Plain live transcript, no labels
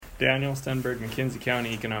Daniel Stenberg, McKenzie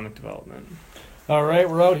County Economic Development. All right,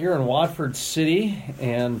 we're out here in Watford City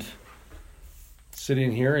and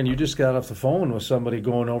sitting here, and you just got off the phone with somebody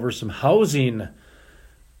going over some housing.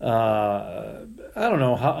 I don't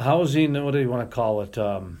know, housing, what do you want to call it?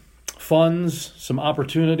 Funds, some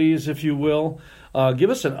opportunities, if you will.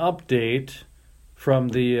 Give us an update from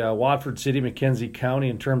the Watford City, McKenzie County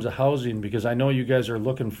in terms of housing, because I know you guys are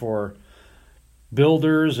looking for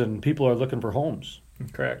builders and people are looking for homes.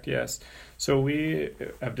 Correct, yes. So we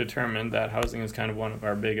have determined that housing is kind of one of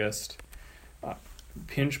our biggest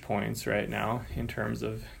pinch points right now in terms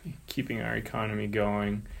of keeping our economy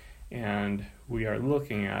going, and we are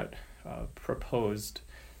looking at a proposed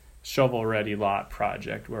shovel-ready lot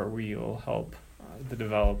project where we will help the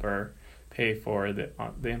developer pay for the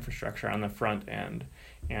infrastructure on the front end,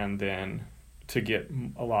 and then to get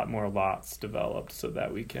a lot more lots developed so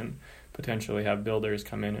that we can potentially have builders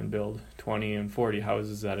come in and build 20 and 40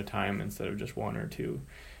 houses at a time instead of just one or two.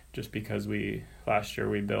 Just because this past year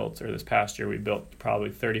we built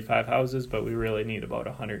probably 35 houses, but we really need about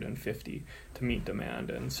 150 to meet demand.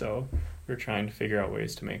 And so we're trying to figure out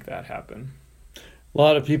ways to make that happen. A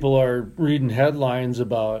lot of people are reading headlines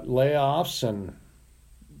about layoffs and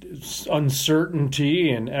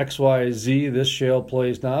uncertainty and XYZ, this shale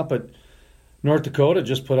plays not, but North Dakota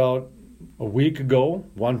just put out a week ago,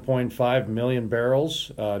 1.5 million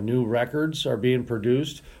barrels, new records are being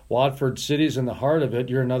produced. Watford City's in the heart of it.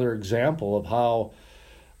 You're another example of how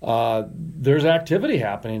there's activity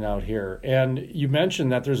happening out here. And you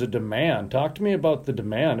mentioned that there's a demand. Talk to me about the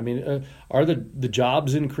demand. I mean, are the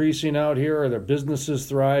jobs increasing out here? Are there businesses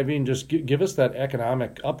thriving? Just give us that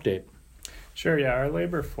economic update. Sure, yeah. Our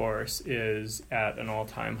labor force is at an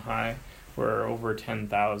all-time high. We're over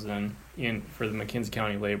 10,000 for the McKenzie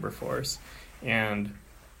County labor force, and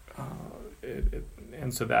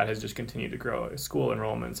so that has just continued to grow. School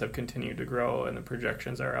enrollments have continued to grow, and the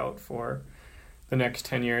projections are out for the next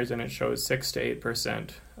 10 years, and it shows 6 to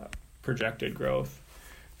 8% projected growth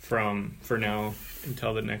for now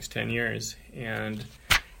until the next 10 years, and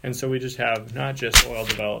so we just have not just oil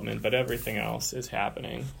development, but everything else is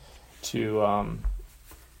happening to.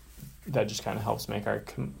 That just kind of helps make our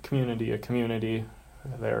community a community.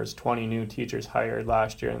 There's 20 new teachers hired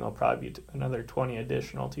last year, and there'll probably be another 20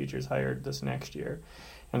 additional teachers hired this next year.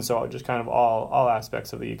 And so just kind of all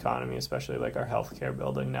aspects of the economy, especially like our healthcare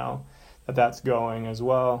building now, that's going as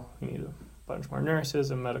well. We need a bunch more nurses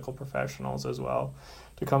and medical professionals as well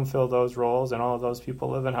to come fill those roles, and all of those people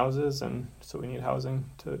live in houses, and so we need housing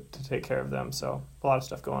to take care of them. So a lot of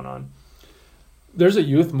stuff going on. There's a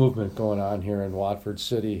youth movement going on here in Watford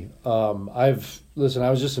City. I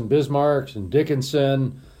was just in Bismarck and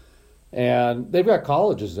Dickinson, and they've got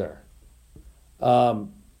colleges there.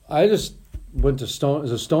 I just went to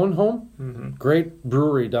Stone Home? Mm-hmm. Great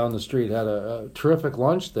brewery down the street, had a terrific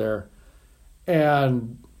lunch there.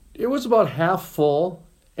 And it was about half full,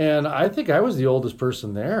 and I think I was the oldest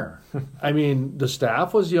person there. I mean, the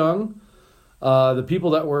staff was young. The people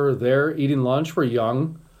that were there eating lunch were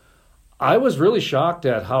young. I was really shocked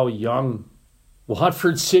at how young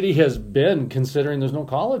Watford City has been, considering there's no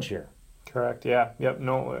college here. Correct, yeah. Yep,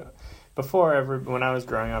 no. Before, when I was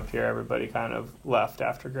growing up here, everybody kind of left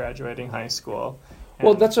after graduating high school.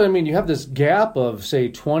 Well, that's what I mean. You have this gap of, say,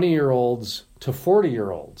 20-year-olds to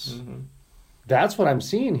 40-year-olds. Mm-hmm. That's what I'm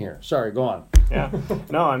seeing here. Sorry, go on. Yeah.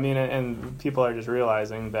 No, I mean, and people are just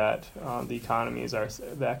realizing that the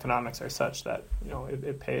economics are such that,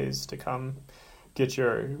 it pays to come get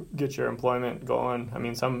your employment going. I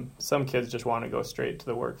mean, some kids just want to go straight to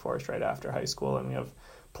the workforce right after high school, and we have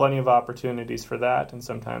plenty of opportunities for that. And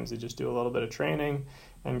sometimes they just do a little bit of training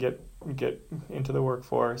and get into the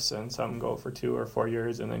workforce, and some go for 2 or 4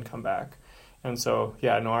 years and then come back. And so,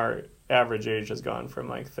 yeah, no, our average age has gone from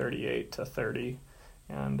like 38 to 30,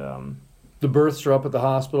 and the births are up at the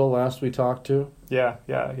hospital last we talked to. Yeah.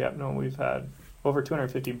 No, we've had over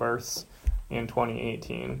 250 births in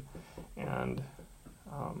 2018, and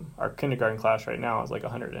our kindergarten class right now is like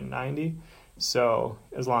 190. So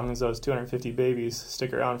as long as those 250 babies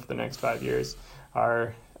stick around for the next 5 years,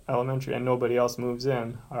 our elementary and nobody else moves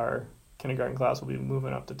in, our kindergarten class will be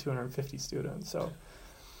moving up to 250 students.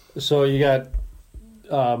 So you got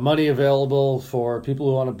money available for people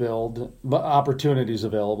who want to build, opportunities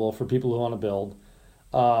available for people who want to build.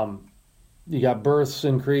 You got births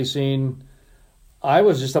increasing. I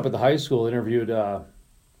was just up at the high school, interviewed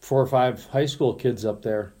 4 or 5 high school kids up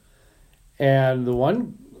there, and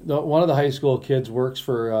one of the high school kids works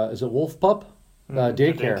for is it Wolf Pup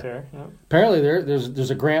daycare. Yeah. Apparently there's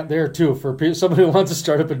a grant there too for somebody who wants to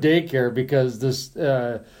start up a daycare, because this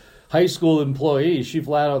high school employee, she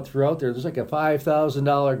flat out threw out there's like a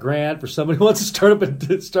 $5,000 grant for somebody who wants to start up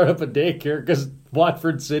a daycare because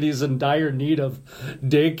Watford City's in dire need of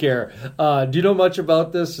daycare. Do you know much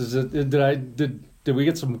about this? Did we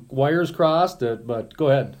get some wires crossed? But go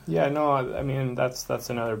ahead. Yeah, no, I mean that's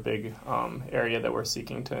another big area that we're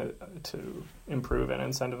seeking to improve and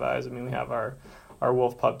incentivize. I mean, we have our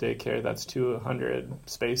Wolf Pup Daycare, that's 200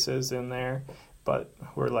 spaces in there, but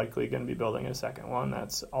we're likely going to be building a second one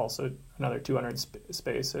that's also another 200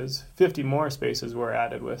 spaces. 50 more spaces were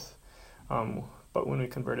added with, but when we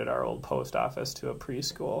converted our old post office to a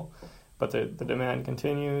preschool. But the demand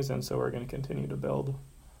continues, and so we're going to continue to build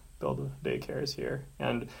daycares here,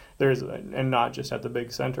 and not just at the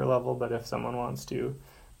big center level, but if someone wants to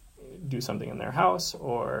do something in their house,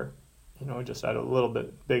 or just at a little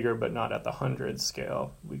bit bigger but not at the 100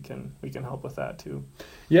 scale, we can help with that too.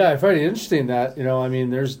 Yeah, I find it interesting that I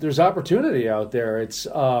mean there's opportunity out there. It's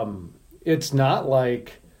not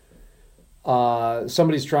like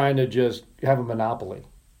somebody's trying to just have a monopoly.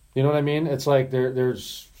 You know what I mean? It's like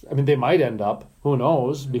there's I mean, they might end up, who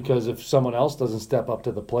knows, because if someone else doesn't step up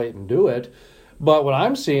to the plate and do it. But what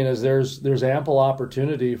I'm seeing is there's ample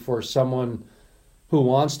opportunity for someone who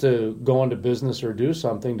wants to go into business or do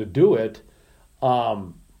something to do it.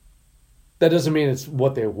 That doesn't mean it's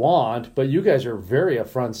what they want, but you guys are very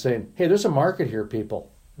upfront saying, hey, there's a market here,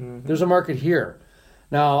 people. Mm-hmm. There's a market here.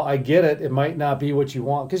 Now, I get it. It might not be what you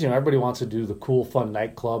want, because everybody wants to do the cool, fun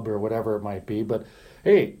nightclub or whatever it might be, but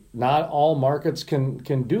hey, not all markets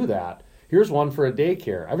can do that. Here's one for a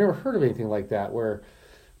daycare. I've never heard of anything like that, where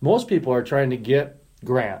most people are trying to get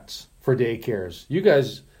grants for daycares. You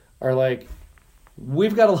guys are like,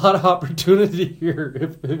 we've got a lot of opportunity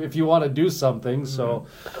here if you want to do something. So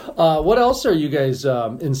what else are you guys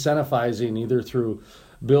incentivizing, either through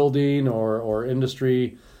building or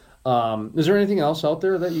industry? Is there anything else out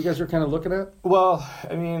there that you guys are kind of looking at? Well,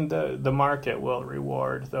 I mean, the market will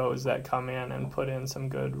reward those that come in and put in some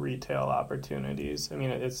good retail opportunities. I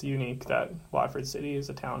mean, it's unique that Watford City is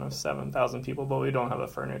a town of 7,000 people, but we don't have a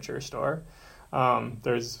furniture store.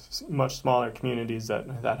 There's much smaller communities that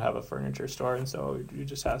have a furniture store, and so you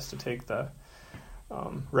just has to take the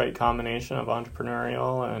right combination of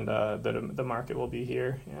entrepreneurial and the market will be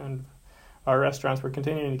here. And our restaurants, we're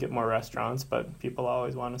continuing to get more restaurants, but people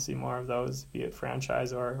always want to see more of those, be it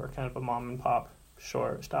franchise or kind of a mom and pop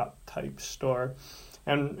stop type store,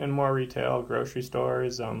 and more retail, grocery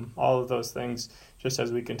stores, all of those things. Just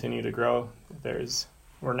as we continue to grow,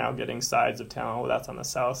 we're now getting sides of town. Well, that's on the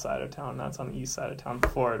south side of town. That's on the east side of town.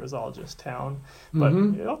 Before it was all just town, but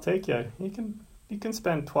it'll take you. You can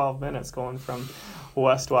spend 12 minutes going from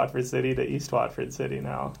West Watford City to East Watford City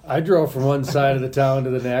now. I drove from one side of the town to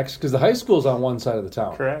the next, because the high school's on one side of the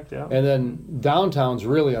town. Correct, yeah. And then downtown's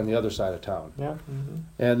really on the other side of town. Yeah. Mm-hmm.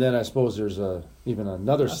 And then I suppose there's even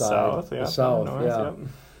another side. South, yeah. South, north, yeah. Yep.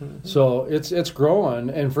 Mm-hmm. So it's growing.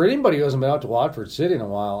 And for anybody who hasn't been out to Watford City in a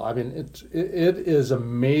while, I mean, it is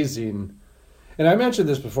amazing. And I mentioned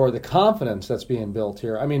this before, the confidence that's being built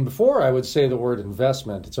here. I mean, before I would say the word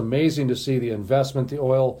investment. It's amazing to see the investment the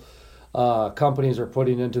oil companies are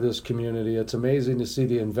putting into this community. It's amazing to see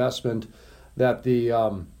the investment that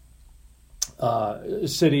the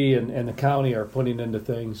city and the county are putting into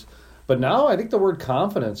things. But now I think the word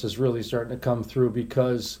confidence is really starting to come through,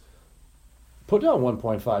 because put down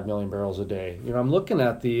 1.5 million barrels a day. I'm looking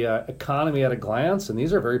at the economy at a glance, and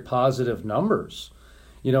these are very positive numbers.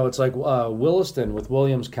 It's like Williston with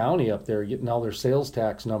Williams County up there getting all their sales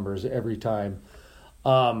tax numbers every time.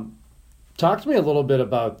 Talk to me a little bit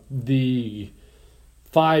about the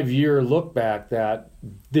 5-year look back, that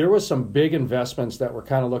there was some big investments that were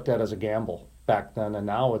kind of looked at as a gamble back then, and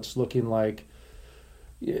now it's looking like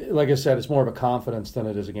I said, it's more of a confidence than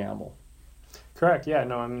it is a gamble. Correct. Yeah.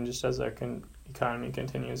 No. I mean, just as our economy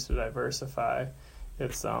continues to diversify,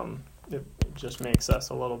 it just makes us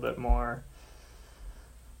a little bit more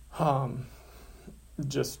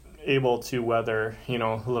just able to weather,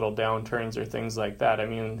 little downturns or things like that. I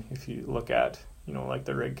mean, if you look at, like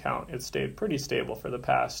the rig count, it's stayed pretty stable for the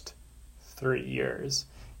past 3 years.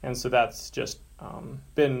 And so that's just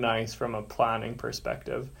been nice from a planning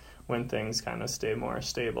perspective, when things kind of stay more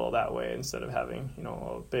stable that way, instead of having,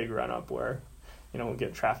 a big run up where, we'll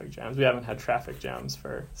get traffic jams. We haven't had traffic jams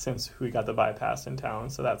since we got the bypass in town.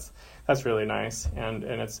 So that's really nice. And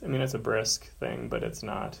it's a brisk thing, but it's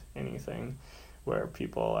not anything where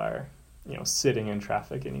people are, sitting in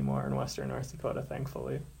traffic anymore in Western North Dakota,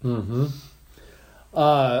 thankfully. Mm-hmm.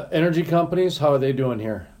 Energy companies, how are they doing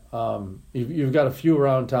here? You've got a few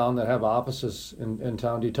around town that have offices in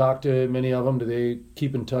town. Do you talk to many of them? Do they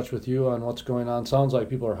keep in touch with you on what's going on? Sounds like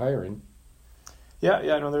people are hiring.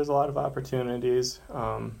 Yeah, no, there's a lot of opportunities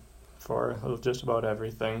for just about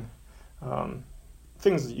everything.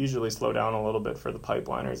 Things usually slow down a little bit for the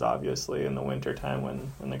pipeliners, obviously, in the wintertime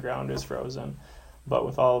when the ground is frozen. But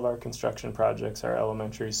with all of our construction projects, our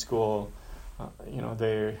elementary school,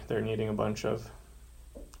 they're needing a bunch of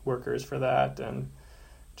workers for that, and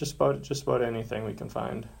just about anything we can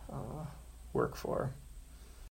find work for.